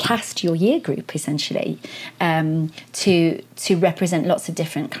sort of cast your year group essentially to represent lots of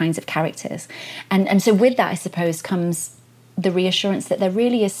different kinds of characters, and so with that, I suppose, comes the reassurance that there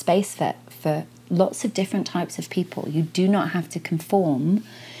really is space for lots of different types of people. You do not have to conform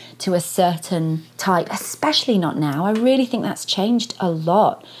to a certain type, especially not now. I really think that's changed a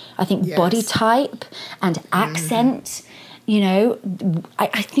lot. I think body type and accent,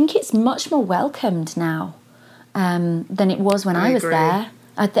 I think it's much more welcomed now than it was when I was there.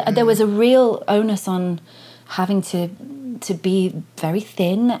 There was a real onus on having to to be very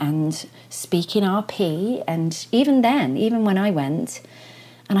thin and speak in RP. And even then, even when I went,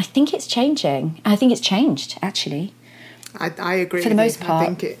 and I think it's changing. I think it's changed, actually. I agree for the most part.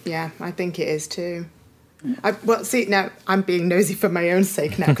 I think it is too. Now I'm being nosy for my own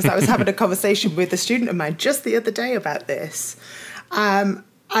sake now, because I was having a conversation with a student of mine just the other day about this. And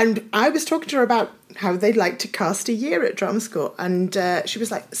I was talking to her about how they'd like to cast a year at drama school. And she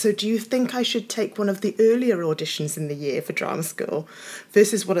was like, so do you think I should take one of the earlier auditions in the year for drama school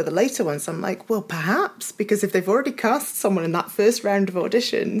versus one of the later ones? I'm like, well, perhaps, because if they've already cast someone in that first round of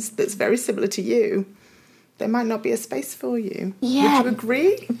auditions that's very similar to you, there might not be a space for you. Yeah, would you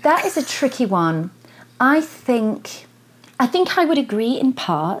agree? That is a tricky one. I think I would agree in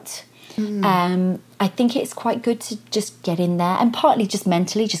part. I think it's quite good to just get in there, and partly just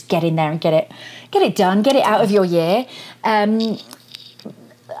mentally, just get in there and get it done, get it out of your year. I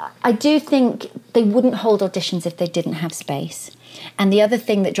do think they wouldn't hold auditions if they didn't have space. And the other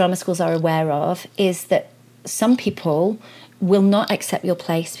thing that drama schools are aware of is that some people will not accept your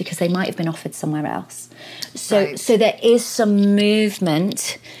place because they might have been offered somewhere else. So there is some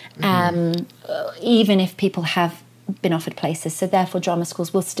movement, even if people have been offered places. So therefore, drama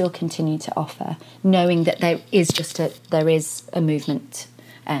schools will still continue to offer, knowing that there is a movement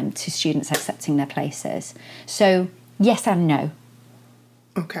to students accepting their places. So yes and no.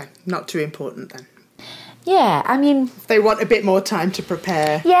 Okay, not too important then. Yeah, I mean, if they want a bit more time to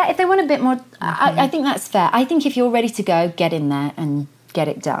prepare. Yeah, if they want a bit more, I think that's fair. I think if you're ready to go, get in there and get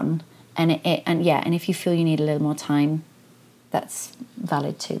it done. And if you feel you need a little more time, that's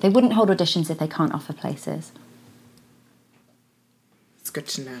valid too. They wouldn't hold auditions if they can't offer places. It's good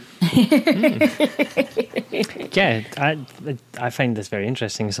to know. Yeah, I find this very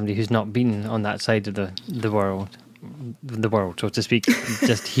interesting as somebody who's not been on that side of the world, so to speak,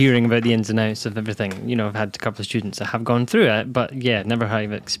 just hearing about the ins and outs of everything. You know, I've had a couple of students that have gone through it, but yeah, never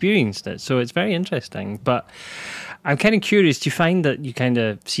have experienced it. So it's very interesting. But I'm kind of curious, do you find that you kind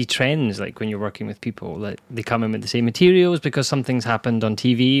of see trends, like when you're working with people, like they come in with the same materials because something's happened on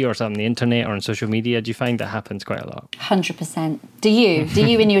TV or something on the internet or on social media? Do you find that happens quite a lot? 100%. Do you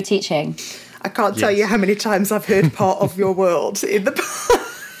in your teaching? I can't tell you how many times I've heard part of your world in the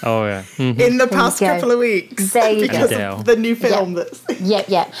Oh yeah, in the past couple of weeks. There you because go. of the new film that's.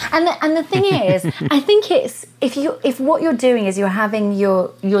 Yeah. And the thing is, I think it's if what you're doing is you're having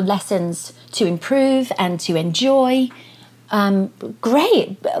your lessons to improve and to enjoy.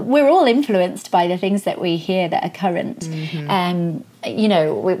 Great. We're all influenced by the things that we hear that are current. Mm-hmm. You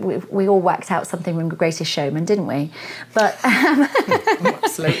know, we all whacked out something from The Greatest Showman, didn't we? But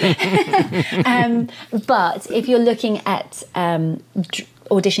Absolutely. But if you're looking at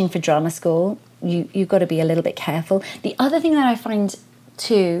auditioning for drama school, you've got to be a little bit careful. The other thing that I find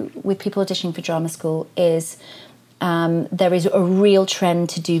too with people auditioning for drama school is there is a real trend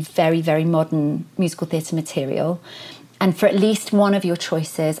to do very, very modern musical theatre material. And for at least one of your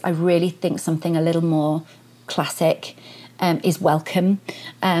choices, I really think something a little more classic is welcome,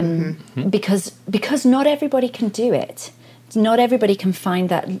 because not everybody can do it. Not everybody can find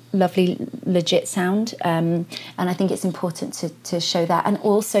that lovely, legit sound, and I think it's important to show that. And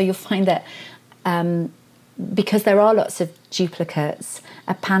also, you'll find that because there are lots of duplicates,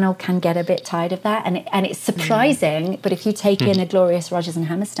 a panel can get a bit tired of that, and it's surprising. But if you take in a glorious Rodgers and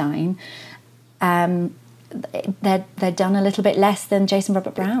Hammerstein, they're done a little bit less than Jason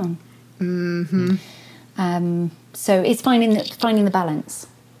Robert Brown. So it's finding the balance.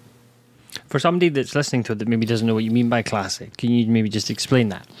 For somebody that's listening to it that maybe doesn't know what you mean by classic, can you maybe just explain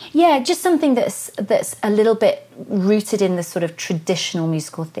that? Yeah, just something that's a little bit rooted in the sort of traditional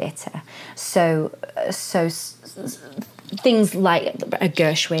musical theatre. So things like a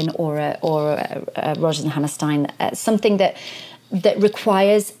Gershwin or a Rodgers and Hammerstein, something that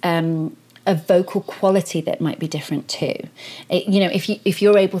requires a vocal quality that might be different too. If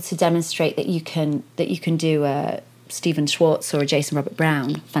you're able to demonstrate that you can do a Stephen Schwartz or a Jason Robert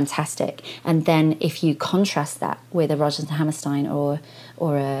Brown, fantastic. And then if you contrast that with a Rodgers and Hammerstein or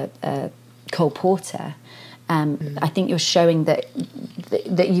a Cole Porter, I think you're showing that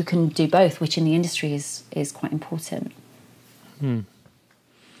you can do both, which in the industry is quite important.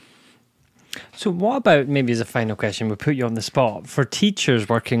 So what about, maybe as a final question, we'll put you on the spot, for teachers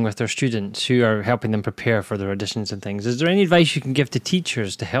working with their students who are helping them prepare for their auditions and things, is there any advice you can give to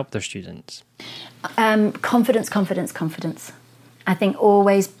teachers to help their students? Confidence. I think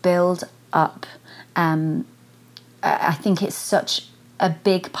always build up. I think it's such a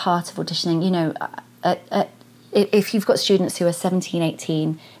big part of auditioning. You know, if you've got students who are 17,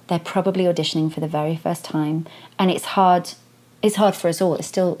 18, they're probably auditioning for the very first time, and it's hard. It's hard for us all. It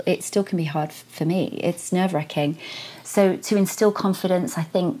still can be hard for me. It's nerve-wracking. So to instill confidence, I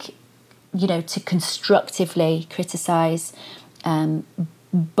think, to constructively criticise,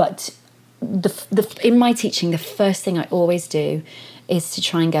 but in my teaching, the first thing I always do is to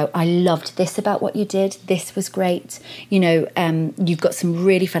try and go, I loved this about what you did. This was great. You've got some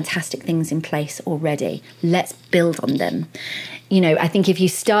really fantastic things in place already. Let's build on them. I think if you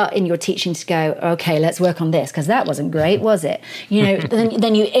start in your teaching to go, okay, let's work on this, because that wasn't great, was it?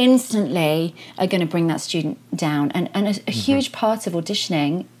 Then you instantly are going to bring that student down. And a huge part of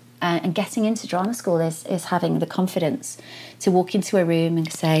auditioning and getting into drama school is having the confidence to walk into a room and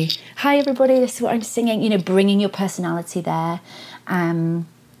say, hi, everybody, this is what I'm singing, bringing your personality there.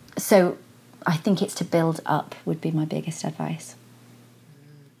 So I think it's to build up would be my biggest advice.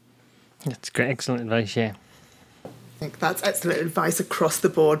 That's great, excellent advice, yeah. I think that's excellent advice across the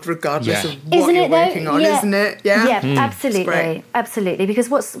board, regardless of what Isn't you're it, though? working on, Yeah. isn't it? Yeah, Absolutely, absolutely. Because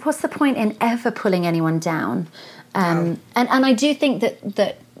what's the point in ever pulling anyone down? And I do think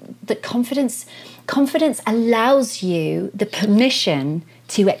that confidence allows you the permission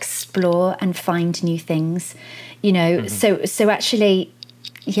to explore and find new things. So actually,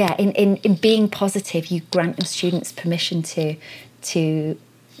 in being positive, you grant your students permission to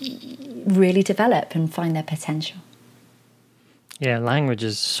really develop and find their potential. Yeah, language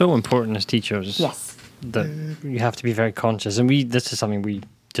is so important as teachers. Yes. That you have to be very conscious. And this is something we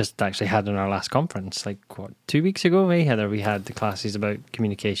just actually had in our last conference, 2 weeks ago, Heather? We had the classes about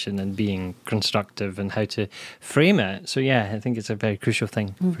communication and being constructive and how to frame it. So yeah, I think it's a very crucial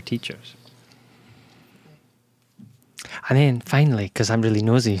thing for teachers. And then finally, because I'm really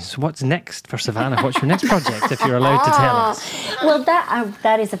nosy, so what's next for Savannah? What's your next project, if you're allowed to tell us? Well,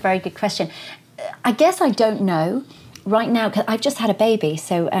 that is a very good question. I guess I don't know right now, because I've just had a baby,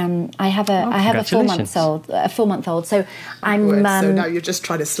 so I have a 4 months old. So I'm. So now you're just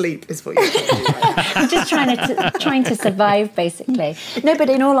trying to sleep, is what you're doing. I'm just trying to survive, basically. No, but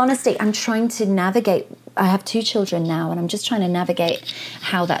in all honesty, I'm trying to navigate. I have 2 children now, and I'm just trying to navigate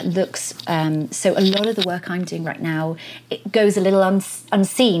how that looks. So a lot of the work I'm doing right now, it goes a little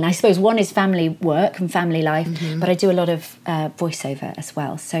unseen. I suppose one is family work and family life, but I do a lot of voiceover as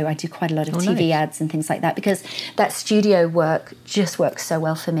well. So I do quite a lot of TV ads and things like that, because that studio work just works so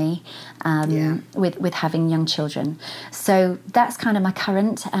well for me with having young children. So that's kind of my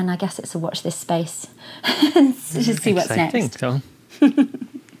current, and I guess it's a watch this space to see what's next. So.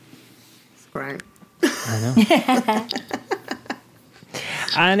 It's great. I know.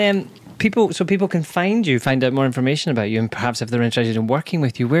 And people can find out more information about you, and perhaps if they're interested in working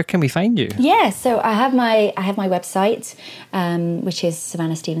with you, where can we find you? Yeah, so I have my website, which is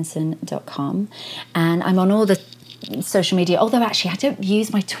savannahstevenson.com, and I'm on all the social media. Although actually, I don't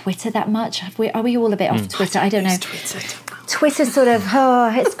use my Twitter that much. Are we all a bit off Twitter? I don't know. Twitter sort of,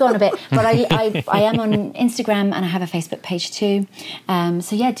 it's gone a bit. But I am on Instagram, and I have a Facebook page too.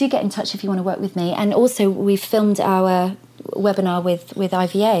 So yeah, do get in touch if you want to work with me. And also, we've filmed our webinar with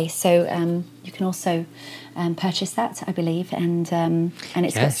IVA, so you can also purchase that, I believe. And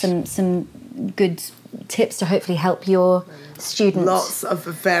it's got some good tips to hopefully help your students. Lots of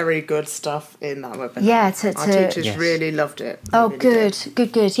very good stuff in that webinar. Yeah, our teachers really loved it. Oh, really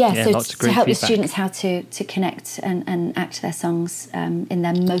good. Yeah, so to help feedback. your students how to connect and act their songs in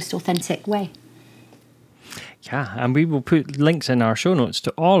their most authentic way. Yeah, and we will put links in our show notes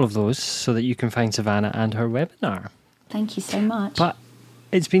to all of those so that you can find Savannah and her webinar. Thank you so much. But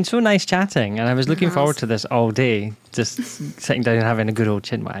it's been so nice chatting, and I was looking forward to this all day, just sitting down and having a good old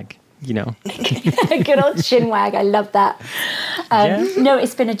chinwag. A good old chinwag. I love that. No,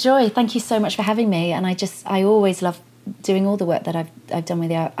 it's been a joy. Thank you so much for having me. And I always love doing all the work that I've done with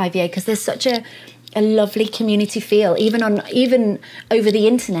the IVA, because there's such a lovely community feel. Even over the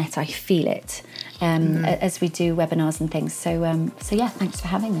internet, I feel it as we do webinars and things. So yeah, thanks for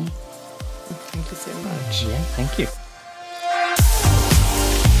having me. Thank you so much. Yeah, thank you.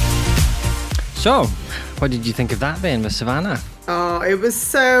 So, what did you think of that then with Savannah? Oh, it was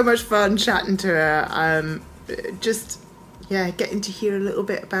so much fun chatting to her. Getting to hear a little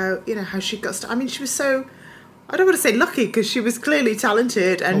bit about, how she got started. I mean, she was so, I don't want to say lucky, because she was clearly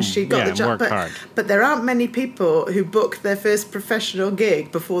talented and she got the job. But there aren't many people who book their first professional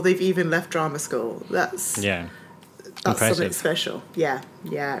gig before they've even left drama school. That's impressive. Something special. Yeah,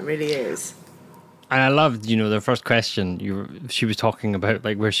 it really is. And I loved, the first question, she was talking about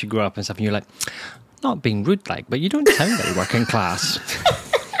where she grew up and stuff, and you're like, not being rude but you don't sound very working class.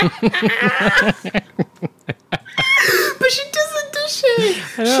 But she doesn't, does she?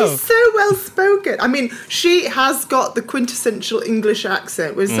 I know. She's so well spoken. I mean, she has got the quintessential English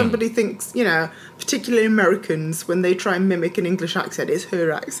accent, where somebody thinks, you know, particularly Americans, when they try and mimic an English accent, it's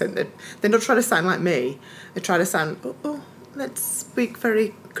her accent. They're not trying to sound like me. They try to sound, let's speak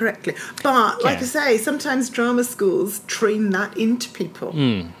very correctly. But, like I say, sometimes drama schools train that into people.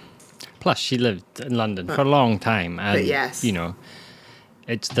 Plus, she lived in London for a long time. And, But yes. you know,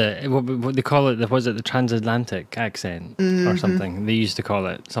 it's what they call it, was it the transatlantic accent or something? They used to call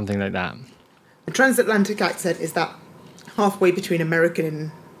it something like that. The transatlantic accent is that halfway between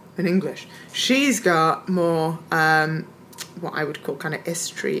American and English. She's got more what I would call kind of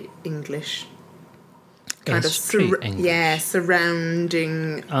estuary English. Kind Estuary of English? Yeah,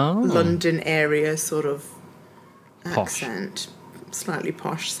 surrounding London area sort of Posh. accent. Slightly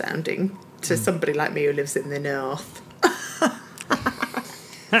posh sounding to somebody like me who lives in the north.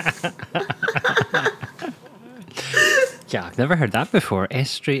 Yeah, I've never heard that before.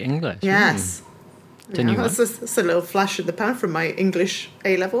 Estuary English. Yes. It's a new one. That's a little flash in the pan from my English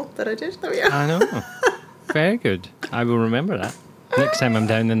A-level that I did. There we are. I know. Very good. I will remember that. Next time I'm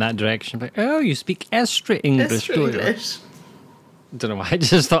down in that direction, like, oh, you speak estuary English, Estuary do you? English. Don't know why. I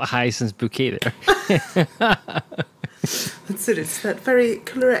just thought Hyacinth's bouquet there. That's it. It's that very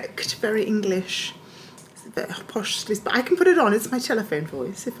correct, very English, it's a bit posh. But I can put it on. It's my telephone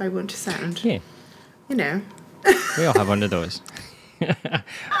voice if I want to sound. Yeah, You know. we all have one of those.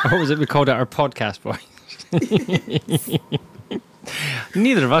 What was it we called it? Our podcast voice.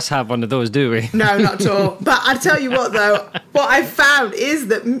 Neither of us have one of those, do we? No, not at all. But I tell you what, though, what I've found is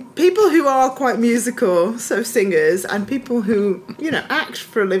that people who are quite musical, so singers, and people who, you know, act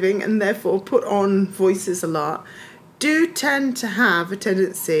for a living and therefore put on voices a lot, do tend to have a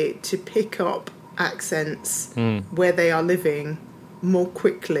tendency to pick up accents where they are living more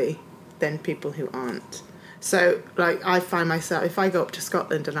quickly than people who aren't. So, like, I find myself, if I go up to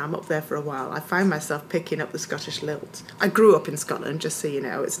Scotland and I'm up there for a while, I find myself picking up the Scottish lilt. I grew up in Scotland, just so you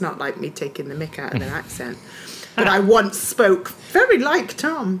know. It's not like me taking the mick out of their accent. But I once spoke very like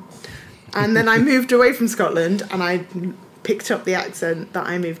Tom. And then I moved away from Scotland and I picked up the accent that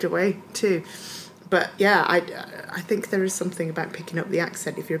I moved away to. But, yeah, I think there is something about picking up the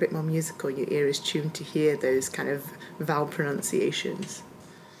accent. If you're a bit more musical, your ear is tuned to hear those kind of vowel pronunciations.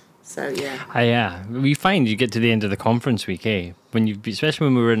 So, yeah. Yeah. We find you get to the end of the conference week, when especially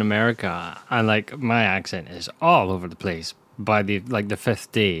when we were in America, and like my accent is all over the place by the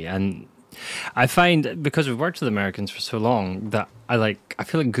fifth day, and I find because we've worked with Americans for so long that I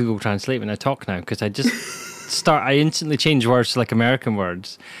feel like Google Translate when I talk now, because I just I instantly change words to like American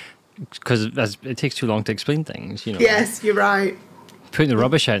words because it takes too long to explain things, you know. Yes, you're right. Putting the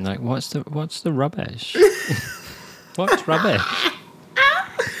rubbish out and like, what's the rubbish? What's rubbish?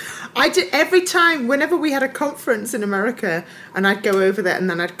 I did every time, whenever we had a conference in America and I'd go over there and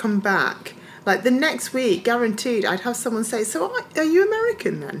then I'd come back, like the next week, guaranteed, I'd have someone say, so are you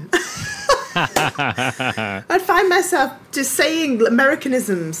American then? I'd find myself just saying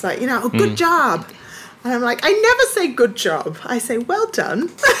Americanisms, like, you know, good job. And I'm like, I never say good job. I say, well done.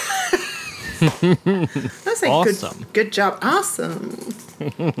 I say, awesome. Good job. Awesome.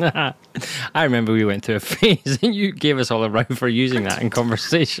 I remember we went through a phase and you gave us all a round for using that in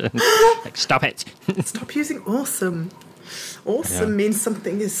conversation. Like, stop it. Stop using awesome. Awesome means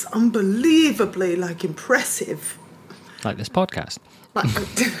something is unbelievably, like, impressive. Like this podcast. Like,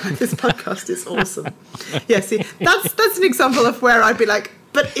 this podcast is awesome. Yeah, see, that's an example of where I'd be like,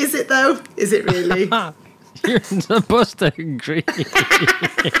 but is it though? Is it really? You're supposed to agree.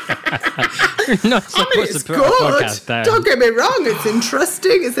 You're not supposed it's to put a podcast down. Don't get me wrong, it's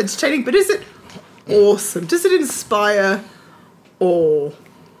interesting, it's entertaining, but is it awesome? Does it inspire awe?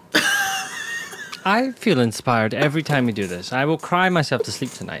 I feel inspired every time we do this. I will cry myself to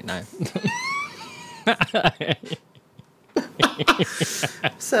sleep tonight now.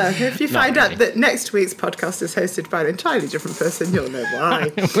 So, if you find out that next week's podcast is hosted by an entirely different person, you'll know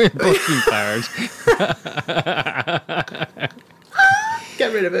why. We're both inspired.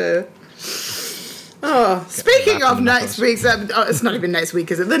 Get rid of her. Oh, speaking of next week's it's not even next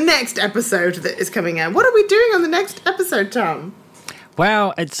week, is it? The next episode that is coming out. What are we doing on the next episode, Tom?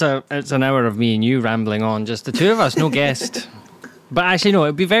 Well, it's an hour of me and you rambling on, just the two of us, no guest. But actually, no,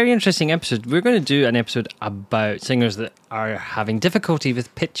 it'd be a very interesting episode. We're going to do an episode about singers that are having difficulty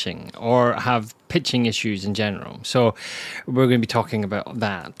with pitching or have pitching issues in general. So we're going to be talking about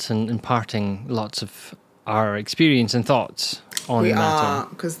that and imparting lots of our experience and thoughts on the matter.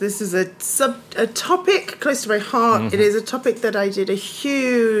 Because this is a topic close to my heart. Mm-hmm. It is a topic that I did a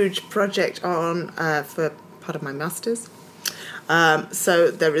huge project on for part of my master's.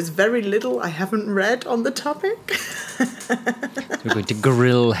 So there is very little I haven't read on the topic. We're going to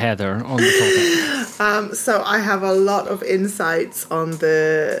grill Heather on the topic. So I have a lot of insights on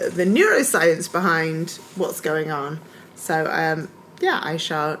the neuroscience behind what's going on. So I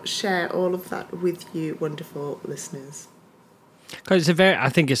shall share all of that with you, wonderful listeners. Because I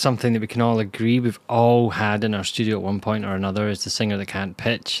think it's something that we can all agree we've all had in our studio at one point or another, is the singer that can't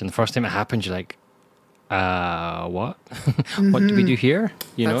pitch. And the first time it happens, you're like, what? What do we do here?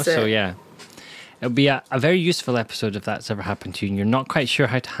 That's it. So yeah. It'll be a very useful episode if that's ever happened to you and you're not quite sure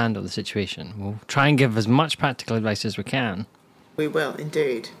how to handle the situation. We'll try and give as much practical advice as we can. We will,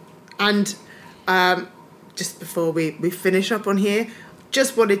 indeed. And just before we finish up on here,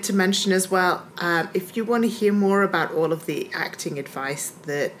 just wanted to mention as well, if you want to hear more about all of the acting advice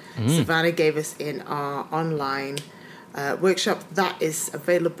that Savannah gave us in our online workshop, that is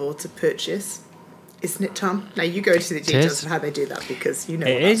available to purchase. Isn't it, Tom? Now you go into the details of how they do that, because you know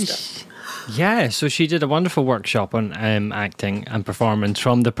all that stuff. Yeah, so she did a wonderful workshop on acting and performance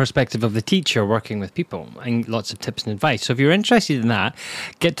from the perspective of the teacher working with people, and lots of tips and advice. So if you're interested in that,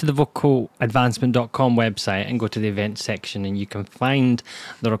 get to the vocaladvancement.com website and go to the events section, and you can find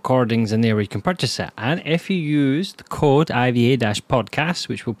the recordings in there where you can purchase it. And if you use the code IVA-podcast,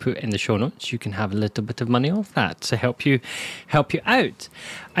 which we'll put in the show notes, you can have a little bit of money off that to help you out.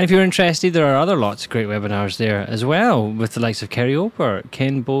 And if you're interested, there are other lots of great webinars there as well, with the likes of Kerry Oper,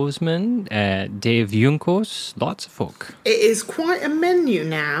 Ken Bozeman, Dave Yunkos, lots of folk. It is quite a menu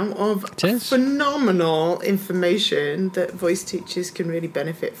now of phenomenal information that voice teachers can really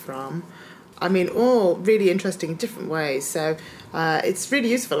benefit from. I mean, all really interesting in different ways. So it's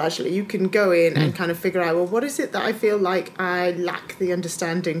really useful, actually. You can go in and kind of figure out, well, what is it that I feel like I lack the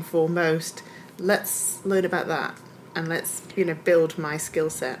understanding for most? Let's learn about that. And let's, build my skill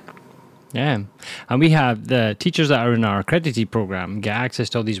set. Yeah. And we have the teachers that are in our accredited program get access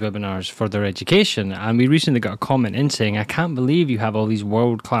to all these webinars for their education. And we recently got a comment in saying, I can't believe you have all these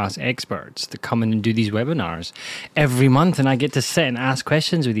world-class experts that come in and do these webinars every month. And I get to sit and ask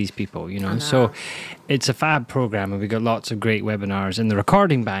questions with these people, So it's a fab program, and we got lots of great webinars in the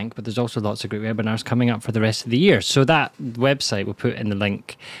recording bank, but there's also lots of great webinars coming up for the rest of the year. So that website we'll put in the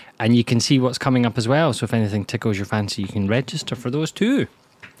link, and you can see what's coming up as well. So if anything tickles your fancy, you can register for those too.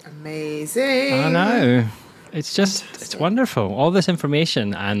 Amazing. I know. It's wonderful. All this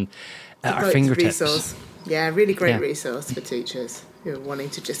information and at our fingertips. Resource. Yeah, really great resource for teachers who are wanting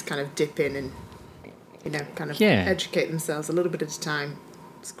to just kind of dip in and, educate themselves a little bit at a time.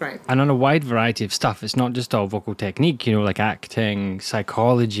 It's great. And on a wide variety of stuff. It's not just all vocal technique, like acting,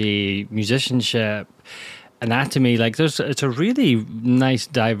 psychology, musicianship, anatomy. It's a really nice,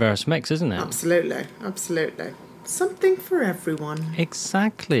 diverse mix, isn't it? Absolutely. Absolutely. Something for everyone.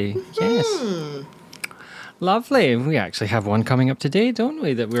 Exactly. Yes. Lovely. We actually have one coming up today, don't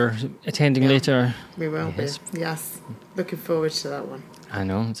we, that we're attending later? We will be. Yes. Looking forward to that one. I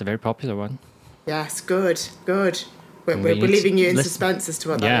know. It's a very popular one. Yes. Good. We're leaving you in suspense as to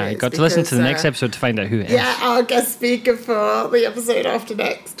what that is. Yeah, you got to listen to the next episode to find out who it is. Yeah, our guest speaker for the episode after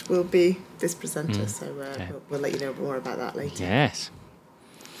next will be this presenter. So we'll let you know more about that later. Yes.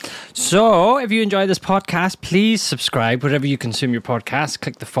 So, if you enjoy this podcast, please subscribe wherever you consume your podcast.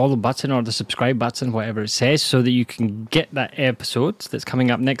 Click the follow button or the subscribe button, whatever it says, so that you can get that episode that's coming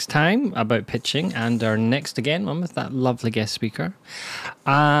up next time about pitching, and our next one with that lovely guest speaker.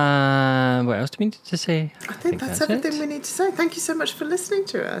 What else do we need to say? I think that's everything we need to say. Thank you so much for listening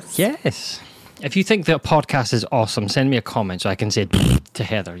to us. Yes. If you think the podcast is awesome, send me a comment so I can say to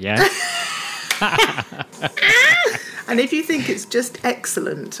Heather, yeah? And if you think it's just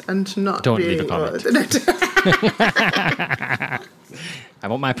excellent and not don't leave a comment. I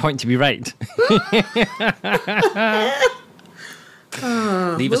want my point to be right.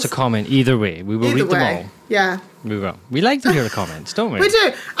 Leave us a comment either way. We will read them all. Yeah. We will. We like to hear the comments, don't we? We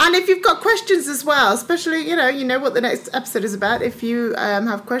do. And if you've got questions as well, especially, you know what the next episode is about. If you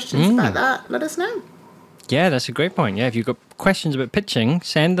have questions about that, let us know. Yeah, that's a great point. Yeah, if you've got questions about pitching,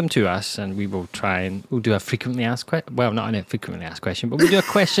 send them to us, and we will try and we'll do a frequently asked question. Well, not a frequently asked question, but we'll do a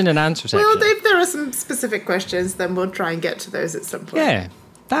question and answer section. Well, if there are some specific questions, then we'll try and get to those at some point. Yeah,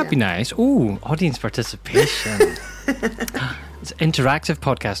 that'd be nice. Ooh, audience participation. It's an interactive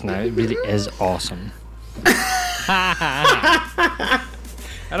podcast now. It really is awesome.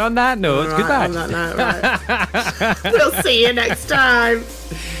 And on that note, goodbye. On that note, right. We'll see you next time.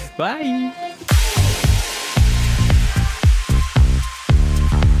 Bye.